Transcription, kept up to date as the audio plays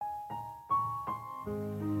Well,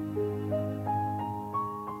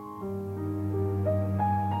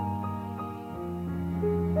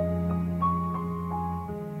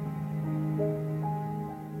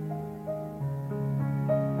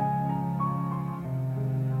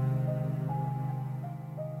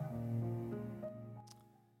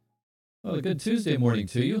 a good Tuesday morning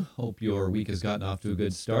to you. Hope your week has gotten off to a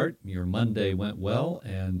good start. Your Monday went well,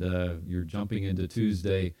 and you're jumping into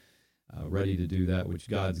Tuesday ready to do that which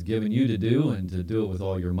God's given you to do and to do it with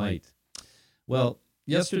all your might. Well,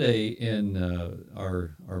 yesterday in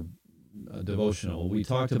our devotional, we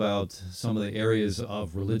talked about some of the areas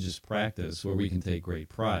of religious practice where we can take great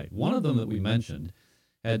pride. One of them that we mentioned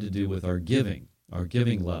had to do with our giving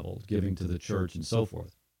level, giving to the church and so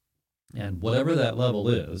forth. And whatever that level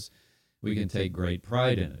is, we can take great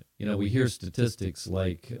pride in it. You know, we hear statistics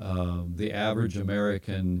like the average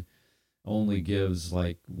American only gives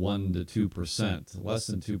like 1% to 2%, less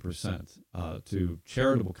than 2%, to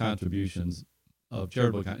charitable contributions of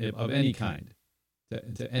any kind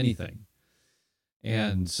to anything.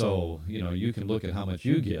 And so, you know, you can look at how much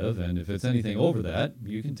you give, and if it's anything over that,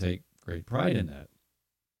 you can take great pride in that.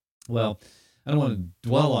 Well, I don't want to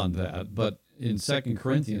dwell on that, but in 2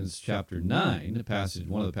 Corinthians chapter 9,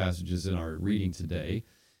 one of the passages in our reading today,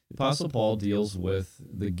 the Apostle Paul deals with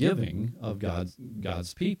the giving of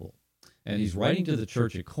God's people. And he's writing to the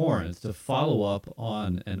church at Corinth to follow up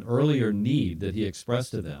on an earlier need that he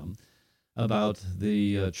expressed to them about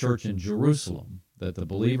the church in Jerusalem, that the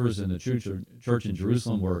believers in the church in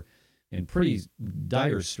Jerusalem were in pretty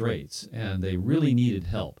dire straits, and they really needed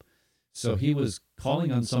help. So he was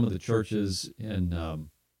calling on some of the churches in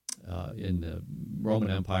the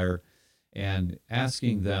Roman Empire and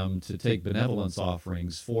asking them to take benevolence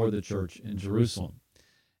offerings for the church in Jerusalem.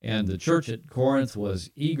 And the church at Corinth was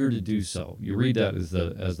eager to do so. You read that as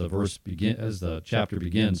the chapter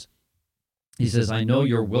begins. He says, "I know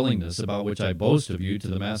your willingness, about which I boast of you to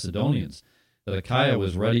the Macedonians, that Achaia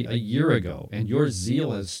was ready a year ago, and your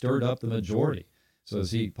zeal has stirred up the majority." So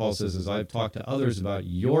Paul says, as I've talked to others about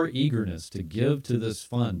your eagerness to give to this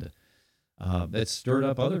fund, that stirred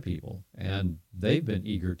up other people, and they've been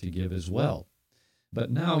eager to give as well. But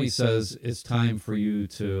now he says it's time for you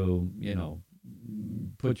to,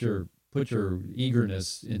 put your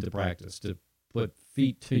eagerness into practice, to put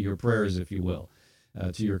feet to your prayers, if you will,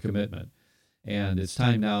 to your commitment. And it's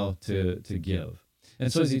time now to give.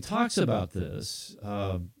 And so as he talks about this,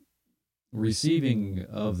 receiving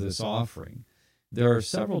of this offering, there are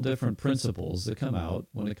several different principles that come out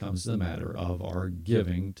when it comes to the matter of our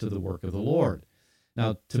giving to the work of the Lord.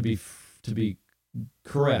 Now, to be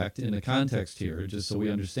correct in the context here, just so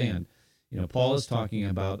we understand, Paul is talking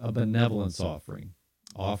about a benevolence offering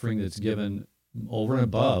that's given over and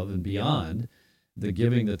above and beyond the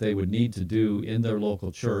giving that they would need to do in their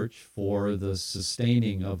local church for the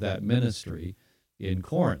sustaining of that ministry in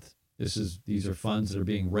Corinth. These are funds that are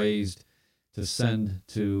being raised to send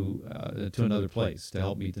to another place to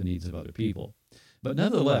help meet the needs of other people. But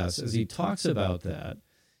nonetheless, as he talks about that,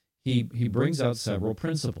 he brings out several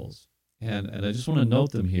principles. And I just want to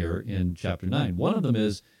note them here in chapter 9. One of them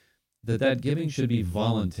is that giving should be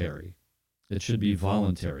voluntary. It should be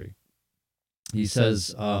voluntary. He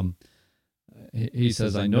says, I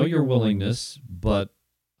know your willingness,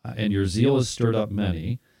 and your zeal has stirred up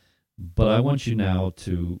many, but I want you now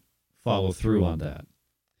to follow through on that.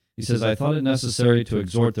 He says, I thought it necessary to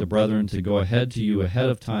exhort the brethren to go ahead to you ahead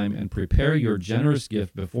of time and prepare your generous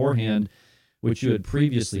gift beforehand, which you had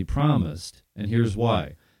previously promised. And here's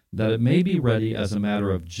why: that it may be ready as a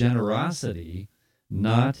matter of generosity,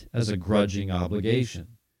 not as a grudging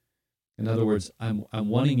obligation. In other words, I'm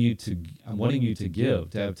wanting you to give,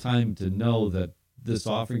 to have time to know that this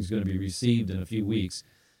offering is going to be received in a few weeks,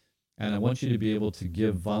 and I want you to be able to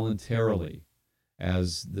give voluntarily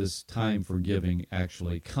as this time for giving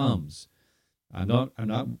actually comes. I'm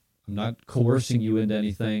not coercing you into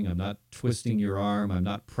anything. I'm not twisting your arm. I'm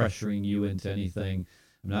not pressuring you into anything.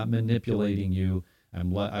 I'm not manipulating you.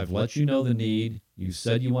 I've let you know the need. You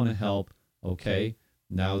said you want to help. Okay,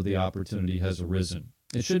 now the opportunity has arisen.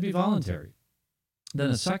 It should be voluntary. Then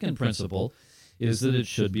a second principle is that it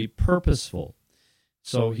should be purposeful.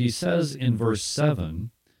 So he says in verse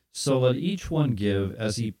 7, so let each one give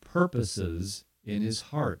as he purposes in his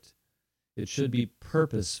heart. It should be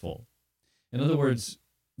purposeful. In other words,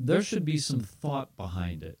 there should be some thought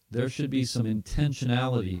behind it. There should be some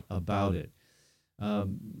intentionality about it.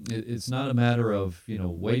 It's not a matter of,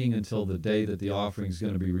 waiting until the day that the offering is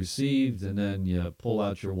going to be received, and then you pull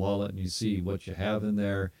out your wallet and you see what you have in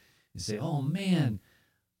there. You say, oh man,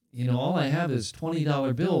 all I have is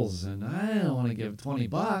 $20 bills and I don't want to give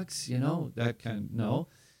 $20, that kind of, no.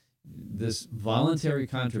 this voluntary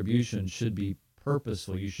contribution should be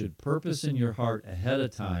purposeful. You should purpose in your heart ahead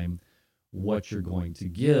of time what you're going to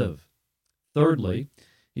give. Thirdly,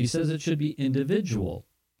 he says it should be individual.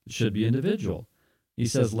 It should be individual. He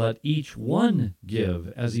says, let each one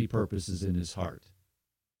give as he purposes in his heart.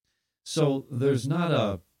 So there's not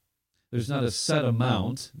a set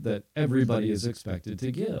amount that everybody is expected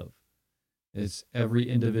to give. It's every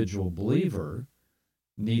individual believer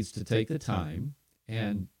needs to take the time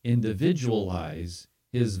and individualize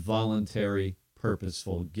his voluntary,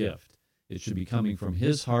 purposeful gift. It should be coming from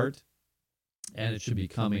his heart, and it should be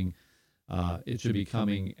coming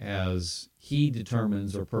as he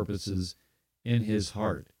determines or purposes in his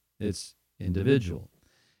heart. It's individual.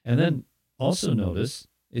 And then also notice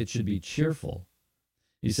it should be cheerful.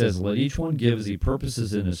 He says, let each one give as he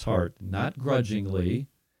purposes in his heart, not grudgingly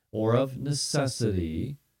or of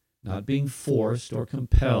necessity, not being forced or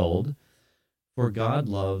compelled, for God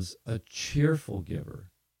loves a cheerful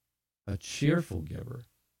giver. A cheerful giver.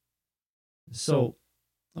 So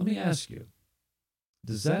let me ask you,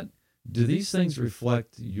 do these things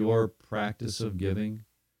reflect your practice of giving?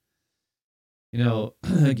 You know,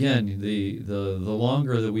 again, the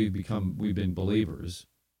longer that we've been believers,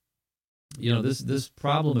 you know, this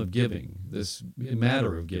problem of giving, this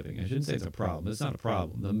matter of giving, I shouldn't say it's a problem. It's not a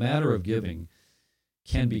problem. The matter of giving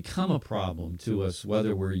can become a problem to us,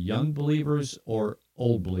 whether we're young believers or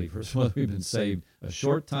old believers, whether we've been saved a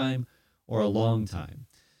short time or a long time.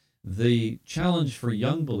 The challenge for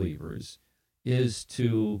young believers is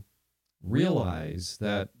to realize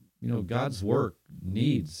that, you know, God's work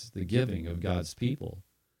needs the giving of God's people.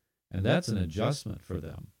 And that's an adjustment for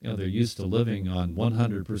them. You know, they're used to living on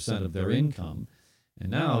 100% of their income. And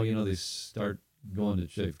now, you know,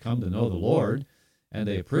 they've come to know the Lord, and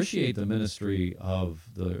they appreciate the ministry of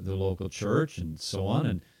the local church and so on.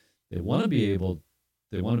 And they want to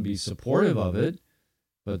be supportive of it,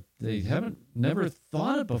 but they never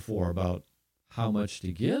thought it before about how much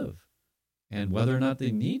to give and whether or not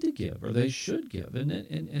they need to give or they should give.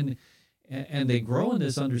 And they grow in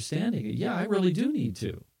this understanding, yeah, I really do need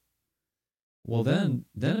to. Well, then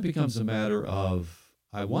it becomes a matter of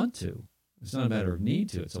I want to. It's not a matter of need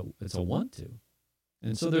to. It's a want to.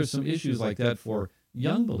 And so there's some issues like that for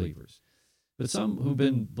young believers. But some who've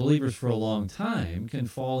been believers for a long time can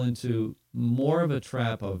fall into more of a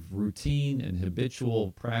trap of routine and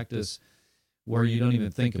habitual practice where you don't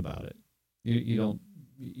even think about it. You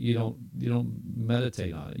don't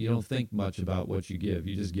meditate on it. You don't think much about what you give.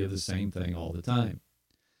 You just give the same thing all the time.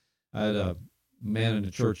 I had a man in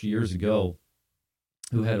the church years ago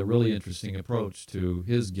who had a really interesting approach to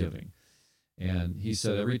his giving. And he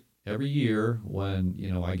said every year when,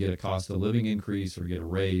 you know, I get a cost of living increase or get a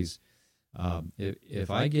raise,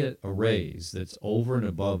 if I get a raise that's over and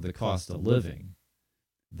above the cost of living,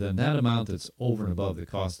 then that amount that's over and above the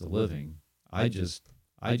cost of living, I just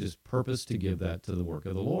purpose to give that to the work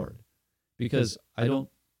of the Lord, because I don't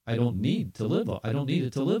need to live on. I don't need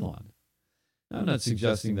it to live on. Now, I'm not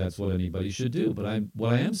suggesting that's what anybody should do, but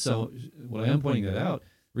what I am pointing that out.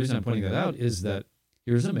 The reason I'm pointing that out is that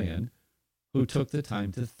here's a man who took the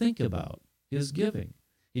time to think about his giving.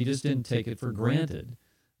 He just didn't take it for granted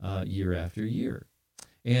year after year.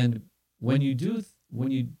 And when you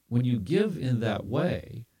give in that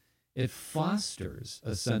way, it fosters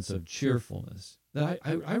a sense of cheerfulness that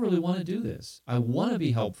I really want to do this. I want to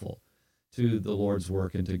be helpful to the Lord's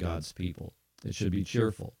work and to God's people. It should be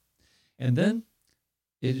cheerful. And then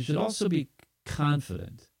it should also be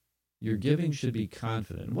confident. Your giving should be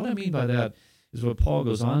confident. And what I mean by that is what Paul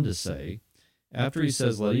goes on to say. After he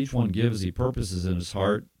says, let each one give as he purposes in his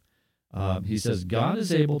heart, he says, God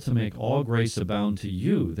is able to make all grace abound to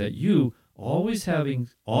you, that you, always having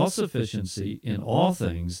all sufficiency in all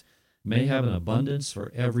things, may have an abundance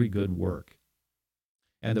for every good work.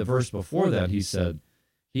 And the verse before that, he said,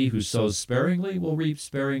 he who sows sparingly will reap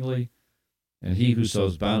sparingly, and he who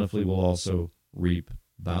sows bountifully will also reap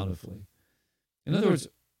bountifully. In other words,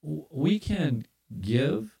 we can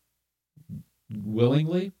give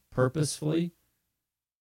willingly, purposefully,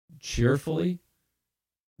 cheerfully.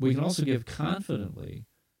 We can also give confidently,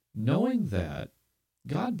 knowing that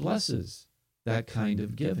God blesses that kind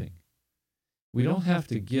of giving. We don't have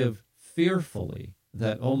to give fearfully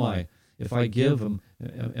that, oh my, if I give them,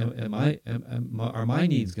 are my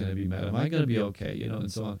needs going to be met? Am I going to be okay? You know,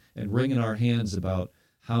 and so on, and wringing our hands about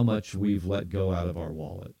how much we've let go out of our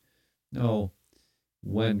wallet. No,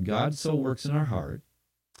 when God so works in our heart,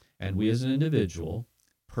 and we as an individual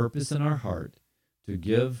purpose in our heart to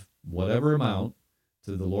give whatever amount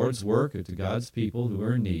to the Lord's work or to God's people who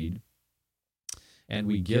are in need, and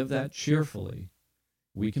we give that cheerfully,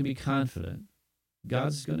 we can be confident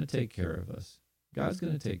God's going to take care of us. God's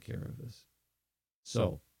going to take care of us.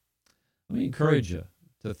 So let me encourage you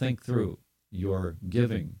to think through your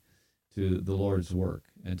giving to the Lord's work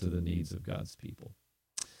and to the needs of God's people.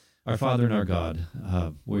 Our Father and our God,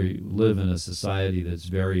 we live in a society that's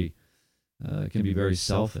can be very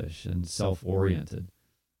selfish and self-oriented.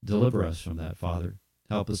 Deliver us from that, Father.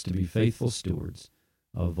 Help us to be faithful stewards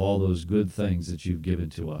of all those good things that you've given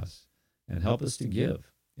to us, and help us to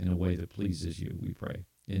give in a way that pleases you, we pray.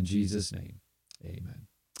 In Jesus' name, amen.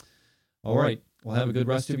 All right, well, have a good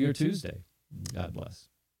rest of your Tuesday. God bless.